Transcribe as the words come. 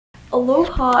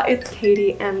Aloha, it's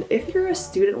Katie, and if you're a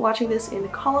student watching this in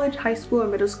college, high school, or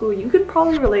middle school, you could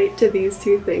probably relate to these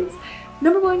two things.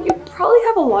 Number one, you probably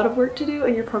have a lot of work to do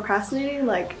and you're procrastinating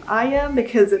like I am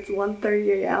because it's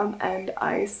 1:30 a.m. and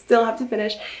I still have to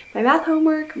finish my math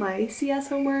homework, my CS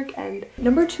homework, and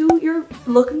number two, you're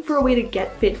looking for a way to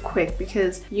get fit quick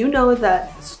because you know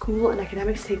that school and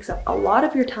academics takes up a lot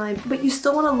of your time, but you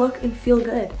still want to look and feel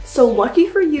good. So lucky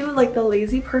for you, like the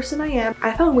lazy person I am,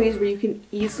 I found ways where you can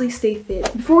easily stay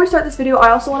fit. Before we start this video, I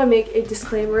also want to make a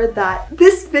disclaimer that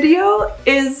this video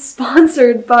is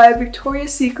sponsored by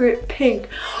Victoria's Secret Pink.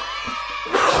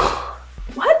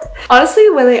 What? Honestly,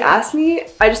 when they asked me,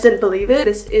 I just didn't believe it.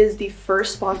 This is the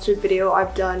first sponsored video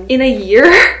I've done in a year.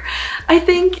 I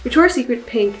think Victoria's Secret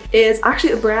Pink is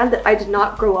actually a brand that I did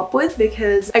not grow up with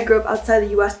because I grew up outside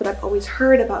the US, but I've always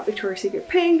heard about Victoria's Secret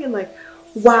Pink and like,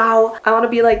 wow, I want to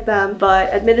be like them. But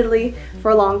admittedly,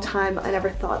 for a long time, I never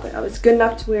thought that I was good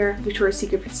enough to wear Victoria's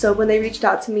Secret. So when they reached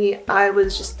out to me, I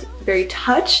was just very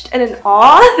touched and in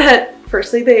awe that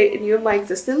firstly, they knew of my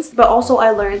existence, but also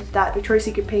I learned that Victoria's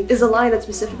Secret Pink is a line that's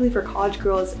specifically for college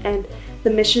girls, and the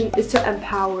mission is to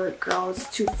empower girls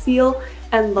to feel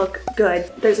and look good.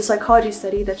 There's a psychology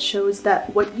study that shows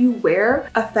that what you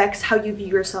wear affects how you view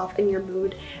yourself and your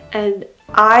mood, and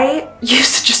I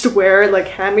used to just wear like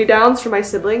hand-me-downs for my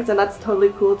siblings, and that's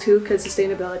totally cool too because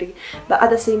sustainability, but at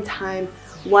the same time,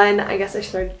 when I guess I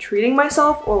started treating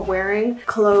myself or wearing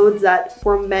clothes that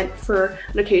were meant for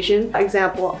an occasion.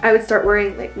 Example, I would start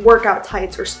wearing like workout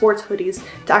tights or sports hoodies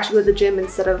to actually go to the gym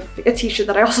instead of a t-shirt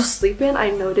that I also sleep in.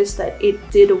 I noticed that it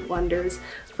did wonders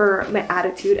for my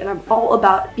attitude, and I'm all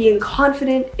about being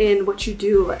confident in what you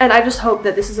do. And I just hope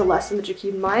that this is a lesson that you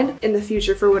keep in mind in the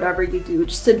future for whatever you do,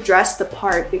 just to dress the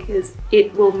part because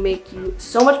it will make you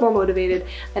so much more motivated.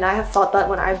 And I have thought that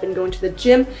when I've been going to the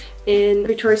gym in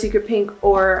Victoria's Secret Pink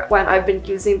or when I've been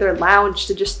using their lounge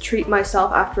to just treat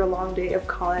myself after a long day of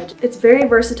college. It's very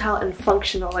versatile and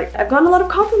functional. Like, I've gotten a lot of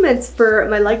compliments for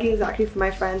my leggings actually from my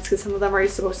friends because some of them are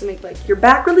supposed to make like your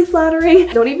back really flattering.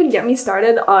 Don't even get me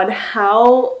started on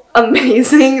how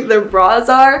amazing the bras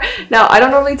are. Now, I don't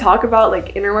normally talk about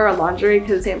like innerwear or lingerie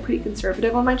because I'm pretty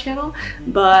conservative on my channel,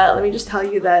 but let me just tell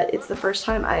you that it's the first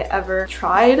time I ever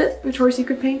tried Victoria's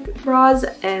Secret Pink bras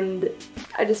and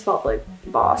I just felt like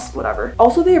boss, whatever.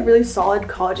 Also, they have really solid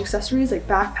college accessories like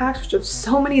backpacks, which have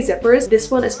so many zippers. This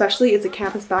one especially is a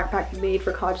campus backpack made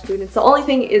for college students. The only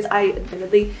thing is I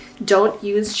admittedly don't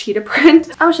use cheetah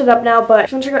print. I'll shut up now, but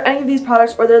if you want to check out any of these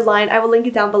products or their line, I will link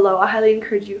it down below. I highly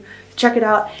encourage you to check it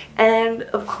out. And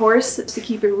of course, to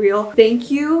keep it real,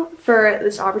 thank you for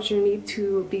this opportunity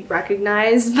to be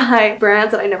recognized by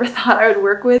brands that I never thought I would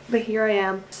work with, but here I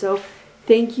am. So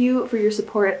thank you for your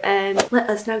support, and let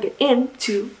us now get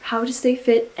into how to stay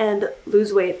fit and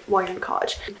lose weight while you're in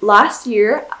college. Last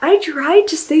year, I tried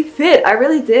to stay fit. I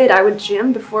really did. I would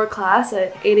gym before class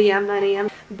at 8 a.m., 9 a.m.,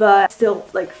 but still,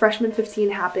 like, freshman 15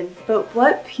 happened. But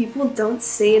what people don't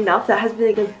say enough that has been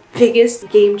like the biggest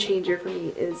game changer for me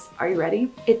is, are you ready?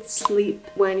 It's sleep.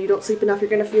 When you don't sleep enough, you're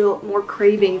gonna feel more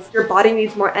cravings. Your body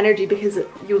needs more energy because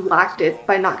you lacked it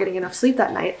by not getting enough sleep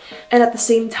that night. And at the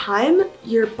same time,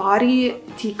 your body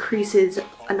decreases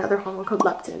another hormone called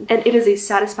leptin, and it is a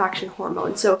satisfaction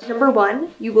hormone. So number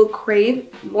one, you will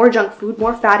crave more junk food,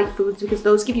 more fatty foods, because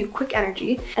those give you quick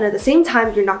energy, and at the same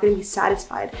time, you're not going to be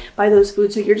satisfied by those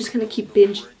foods, so you're just going to keep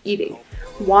binge eating.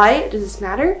 Why does this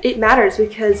matter? It matters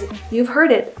because you've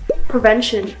heard it.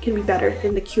 Prevention can be better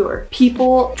than the cure.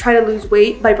 People try to lose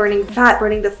weight by burning fat,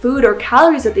 burning the food or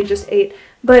calories that they just ate.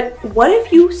 But what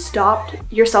if you stopped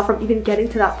yourself from even getting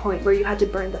to that point where you had to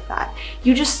burn the fat?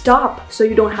 You just stop so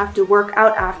you don't have to work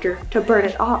out after to burn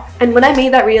it off. And when I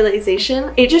made that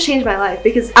realization, it just changed my life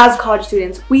because as college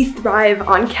students, we thrive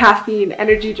on caffeine,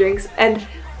 energy drinks, and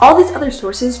all these other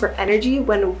sources for energy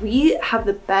when we have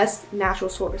the best natural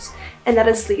source, and that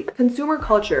is sleep. Consumer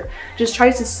culture just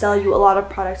tries to sell you a lot of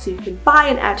products so you can buy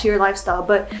and add to your lifestyle,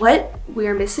 but what we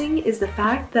are missing is the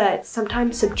fact that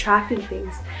sometimes subtracting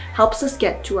things helps us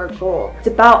get to our goal. It's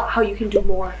about how you can do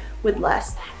more with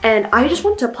less, and I just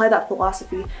want to apply that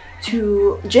philosophy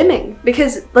to gymming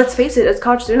because let's face it, as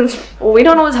college students, we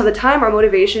don't always have the time or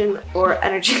motivation or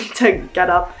energy to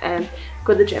get up and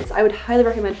go to the gym. So I would highly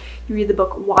recommend you read the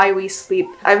book Why We Sleep.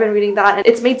 I've been reading that and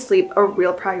it's made sleep a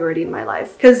real priority in my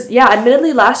life. Because yeah,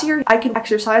 admittedly last year I could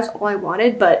exercise all I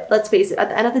wanted, but let's face it, at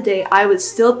the end of the day, I was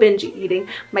still binge eating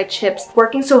my chips,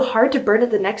 working so hard to burn it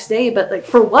the next day, but like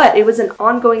for what? It was an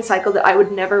ongoing cycle that I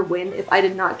would never win if I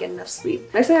did not get enough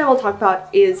sleep. Next thing I will talk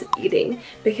about is eating,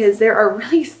 because there are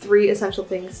really three essential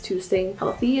things to staying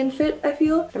healthy and fit, I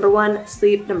feel. Number one,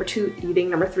 sleep. Number two,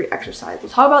 eating. Number three, exercise. We'll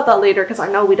talk about that later because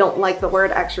I know we don't like the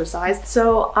word exercise.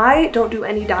 So I don't do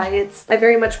any diets. I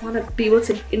very much want to be able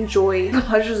to enjoy the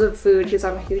pleasures of food because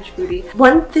I'm a huge foodie.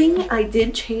 One thing I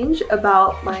did change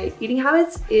about my eating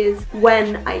habits is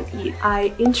when I eat.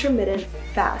 I intermittent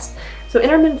fast. So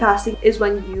intermittent fasting is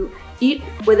when you eat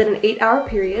within an 8-hour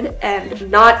period and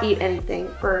not eat anything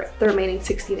for the remaining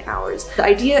 16 hours. The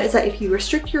idea is that if you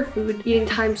restrict your food eating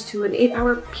times to an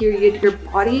 8-hour period, your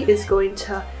body is going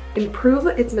to improve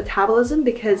its metabolism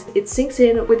because it sinks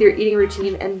in with your eating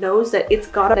routine and knows that it's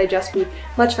gotta digest food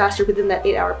much faster within that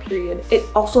 8-hour period. It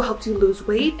also helps you lose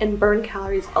weight and burn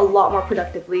calories a lot more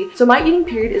productively. So my eating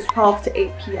period is 12 to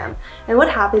 8 p.m. And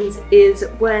what happens is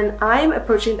when I'm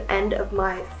approaching the end of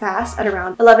my fast at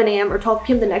around 11 a.m. or 12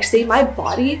 p.m. the next day, my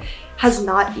body has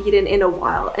not eaten in a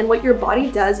while. And what your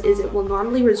body does is it will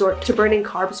normally resort to burning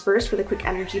carbs first for the quick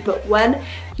energy. But when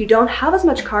you don't have as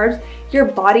much carbs, your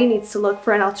body needs to look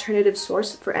for an alternative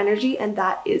source for energy, and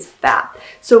that is fat.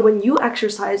 So when you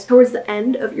exercise towards the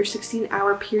end of your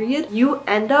 16-hour period, you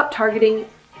end up targeting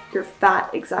your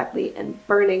fat exactly and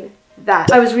burning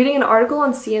that. I was reading an article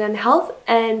on CNN Health,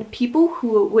 and people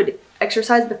who would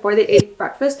exercise before they ate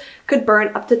breakfast could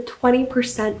burn up to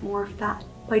 20% more fat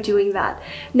by doing that.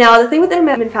 Now, the thing with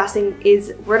intermittent fasting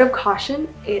is, word of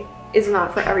caution, it is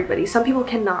not for everybody. Some people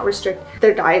cannot restrict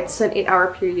their diets to an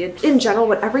 8-hour period. In general,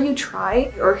 whatever you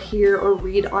try or hear or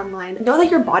read online, know that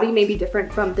your body may be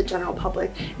different from the general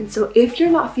public. And so if you're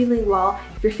not feeling well,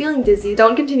 if you're feeling dizzy,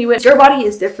 don't continue it. Your body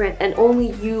is different and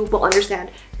only you will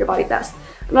understand your body best.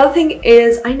 Another thing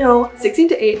is, I know 16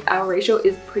 to 8-hour ratio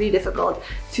is pretty difficult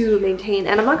to maintain,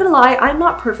 and I'm not gonna lie, I'm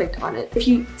not perfect on it. If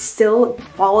you still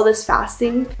follow this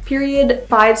fasting period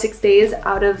 5-6 days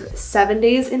out of 7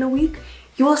 days in a week,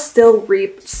 you will still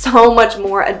reap so much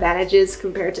more advantages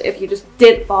compared to if you just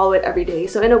didn't follow it every day.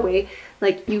 So in a way,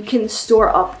 like, you can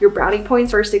store up your brownie points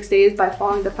for 6 days by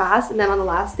following the fast, and then on the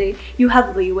last day you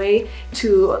have leeway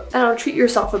to, I don't know, treat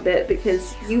yourself a bit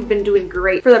because you've been doing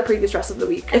great for the previous rest of the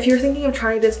week. If you're thinking of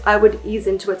trying this, I would ease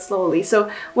into it slowly.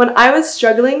 So when I was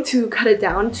struggling to cut it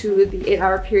down to the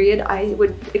 8-hour period, I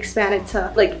would expand it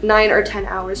to like 9 or 10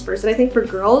 hours first. And I think for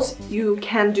girls, you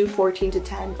can do 14 to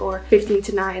 10 or 15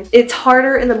 to 9. It's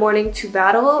harder in the morning to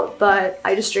battle, but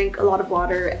I just drink a lot of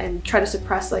water and try to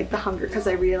suppress like the hunger because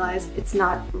I realize it's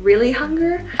not really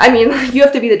hunger. I mean, you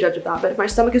have to be the judge of that, but if my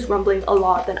stomach is rumbling a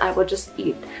lot, then I will just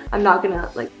eat. I'm not gonna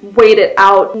like wait it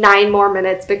out 9 more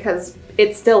minutes because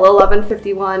it's still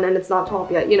 11:51 and it's not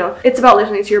 12 yet. You know, it's about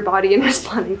listening to your body and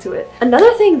responding to it.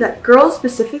 Another thing that girls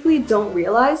specifically don't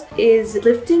realize is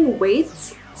lifting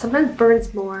weights sometimes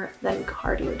burns more than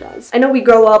cardio does. I know we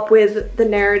grow up with the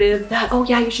narrative that, oh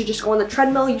yeah, you should just go on the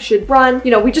treadmill, you should run.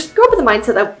 You know, we just grow up with the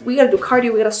mindset that we gotta do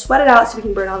cardio, we gotta sweat it out so we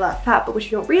can burn all that fat. But what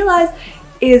you don't realize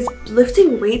is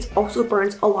lifting weights also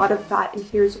burns a lot of fat, and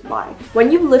here's why.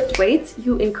 When you lift weights,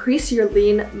 you increase your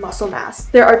lean muscle mass.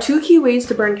 There are 2 key ways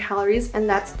to burn calories, and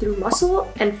that's through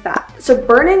muscle and fat. So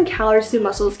burning calories through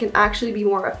muscles can actually be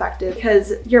more effective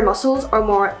because your muscles are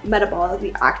more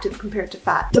metabolically active compared to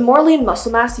fat. The more lean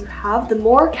muscle mass you have, the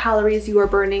more calories you are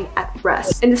burning at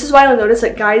rest. And this is why you'll notice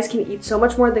that guys can eat so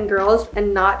much more than girls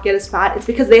and not get as fat. It's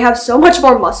because they have so much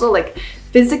more muscle. Like,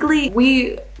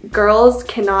 physically, girls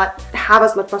cannot have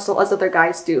as much muscle as other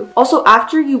guys do. Also,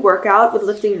 after you work out with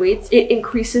lifting weights, it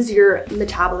increases your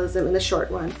metabolism in the short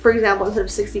run. For example, instead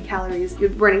of 60 calories, you're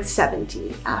burning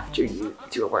 70 after you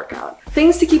do a workout.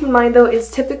 Things to keep in mind though is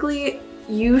typically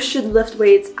you should lift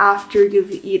weights after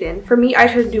you've eaten. For me, I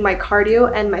try to do my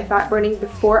cardio and my fat burning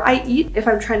before I eat. If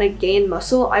I'm trying to gain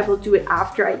muscle, I will do it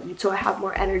after I eat so I have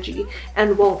more energy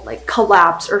and won't like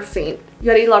collapse or faint. You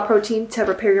gotta eat a lot of protein to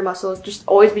repair your muscles. Just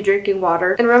always be drinking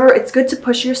water. And remember, it's good to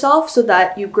push yourself so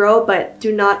that you grow, but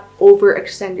do not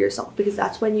overextend yourself because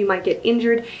that's when you might get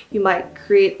injured. You might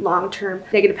create long-term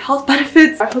negative health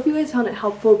benefits. I hope you guys found it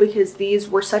helpful because these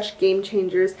were such game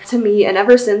changers to me. And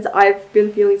ever since, I've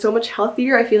been feeling so much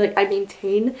healthier. I feel like I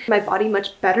maintain my body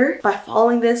much better by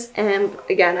following this. And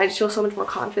again, I just feel so much more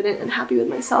confident and happy with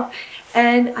myself.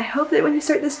 And I hope that when you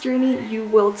start this journey, you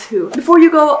will too. Before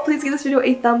you go, please give this video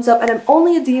a thumbs up, and I'm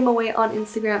only a DM away on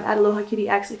Instagram at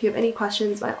AlohaKittyX. If you have any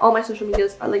questions, all my social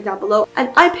medias are linked down below. And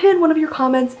I pin one of your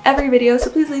comments every video, so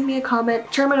please leave me a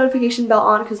comment. Turn my notification bell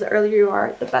on because the earlier you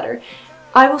are, the better.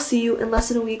 I will see you in less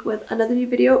than a week with another new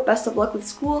video. Best of luck with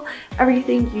school,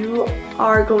 everything. You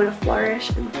are going to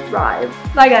flourish and thrive.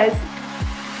 Bye guys.